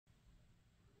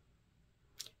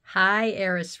Hi,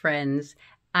 ERAS friends.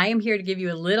 I am here to give you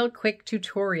a little quick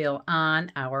tutorial on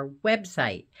our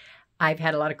website. I've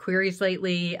had a lot of queries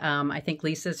lately. I think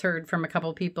Lisa's heard from a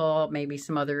couple people, maybe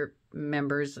some other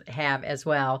members have as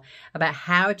well, about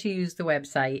how to use the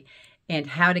website and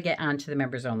how to get onto the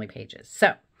members only pages.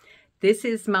 So this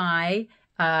is my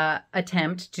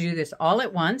attempt to do this all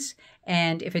at once.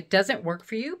 And if it doesn't work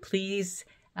for you, please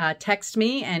text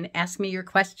me and ask me your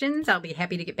questions. I'll be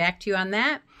happy to get back to you on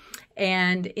that.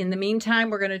 And in the meantime,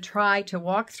 we're going to try to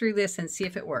walk through this and see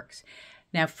if it works.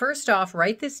 Now, first off,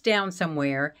 write this down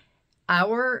somewhere.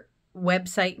 Our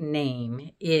website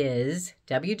name is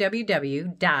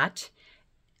www.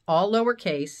 all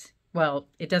lowercase, well,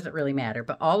 it doesn't really matter,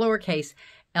 but all lowercase,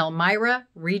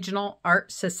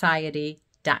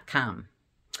 ElmiraRegionalArtSociety.com.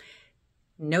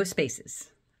 No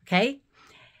spaces, okay?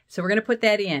 So we're going to put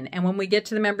that in. And when we get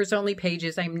to the members only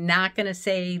pages, I'm not going to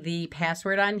say the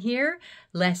password on here,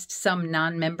 lest some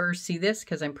non-members see this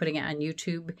because I'm putting it on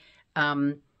YouTube.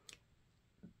 But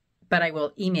I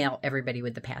will email everybody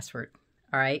with the password.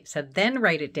 All right. So then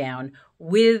write it down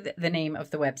with the name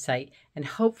of the website. And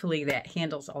hopefully that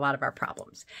handles a lot of our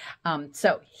problems.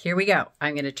 So here we go.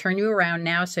 I'm going to turn you around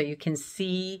now so you can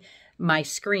see my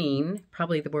screen.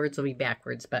 Probably the words will be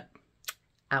backwards, but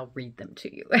I'll read them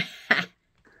to you.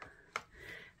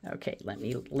 Okay, let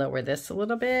me lower this a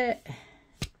little bit.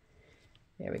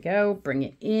 There we go. Bring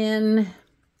it in.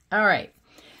 All right.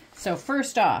 So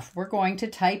first off, we're going to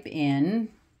type in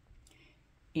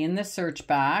the search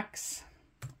box,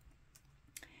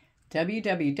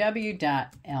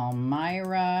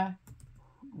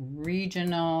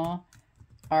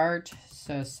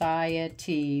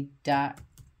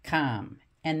 www.ElmiraRegionalArtSociety.com,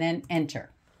 and then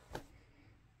enter.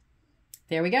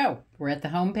 There we go. We're at the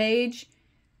home page.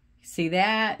 See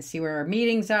that? See where our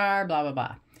meetings are, blah, blah,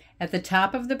 blah. At the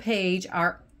top of the page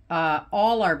are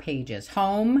all our pages: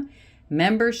 home,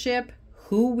 membership,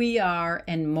 who we are,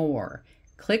 and more.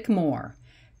 Click more.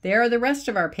 There are the rest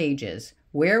of our pages: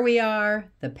 where we are,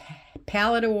 the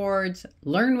Palette Awards,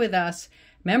 Learn with Us,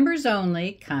 members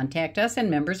only, contact us,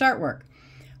 and members artwork.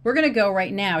 We're going to go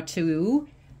right now to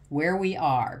where we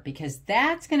are, because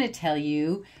that's going to tell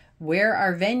you where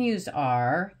our venues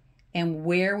are and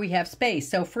where we have space.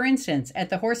 So for instance, at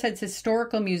the Horseheads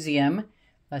Historical Museum,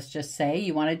 let's just say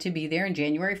you wanted to be there in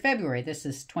January, February. This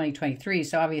is 2023,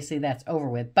 so obviously that's over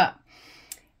with. But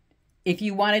if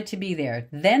you wanted to be there,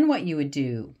 then what you would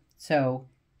do, so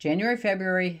January,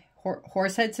 February,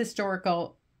 Horseheads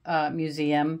Historical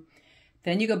Museum,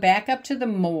 then you go back up to the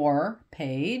More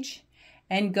page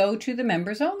and go to the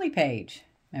Members Only page.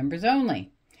 Members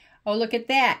Only. Oh, look at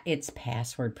that. It's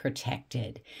password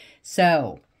protected.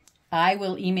 So I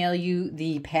will email you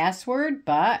the password,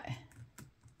 but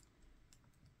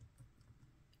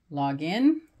log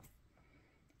in.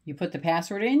 You put the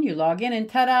password in, you log in, and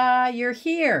ta-da, you're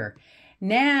here.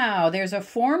 Now, there's a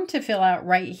form to fill out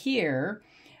right here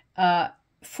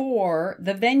for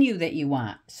the venue that you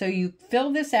want. So you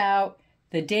fill this out,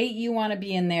 the date you want to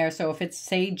be in there. So if it's,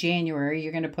 say, January,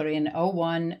 you're going to put in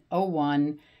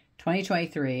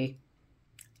 01/01/2023,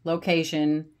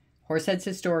 location, Horseheads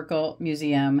Historical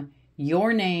Museum.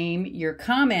 Your name, your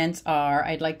comments are,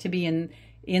 I'd like to be in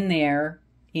there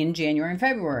in January and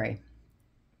February.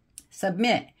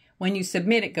 Submit. When you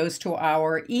submit, it goes to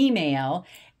our email,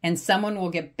 and someone will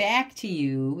get back to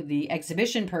you. The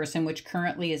exhibition person, which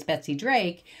currently is Betsy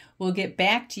Drake, will get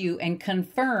back to you and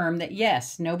confirm that,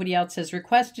 yes, nobody else has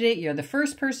requested it. You're the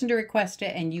first person to request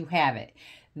it, and you have it.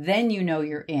 Then you know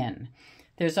you're in.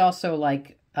 There's also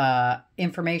like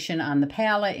information on the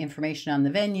palette, information on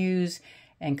the venues,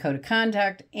 and code of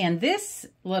conduct, and this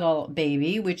little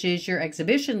baby, which is your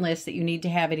exhibition list that you need to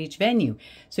have at each venue.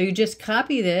 So you just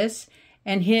copy this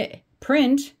and hit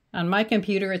print. On my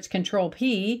computer, it's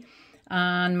Control-P.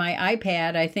 On my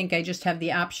iPad, I think I just have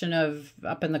the option of,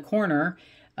 up in the corner,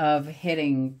 of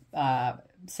hitting,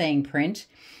 saying print.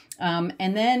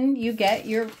 And then you get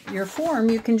your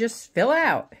form you can just fill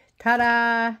out.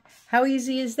 Ta-da! How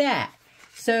easy is that?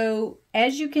 So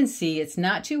as you can see, it's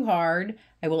not too hard.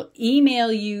 I will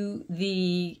email you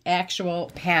the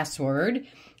actual password,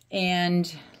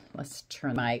 and let's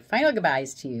turn my final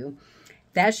goodbyes to you.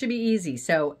 That should be easy.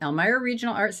 So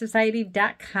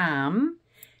ElmiraRegionalArtSociety.com.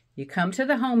 You come to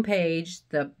the home page,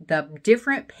 the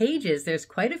different pages. There's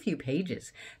quite a few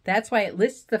pages. That's why it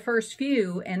lists the first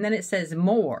few, and then it says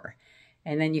more.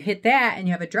 And then you hit that, and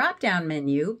you have a drop-down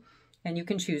menu, and you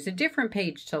can choose a different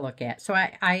page to look at. So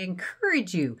I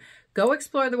encourage you, go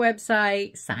explore the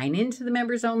website, sign into the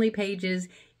members only pages.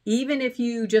 Even if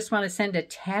you just want to send a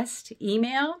test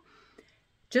email,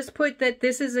 just put that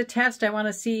this is a test. I want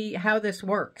to see how this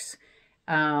works.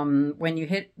 when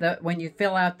you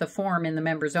fill out the form in the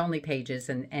members only pages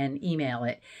and email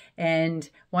it. And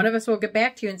one of us will get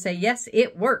back to you and say, yes,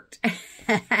 it worked.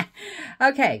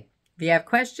 Okay. If you have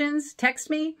questions, text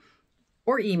me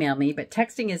or email me, but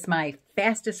texting is my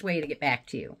fastest way to get back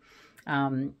to you.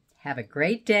 Have a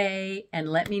great day and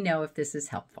let me know if this is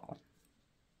helpful.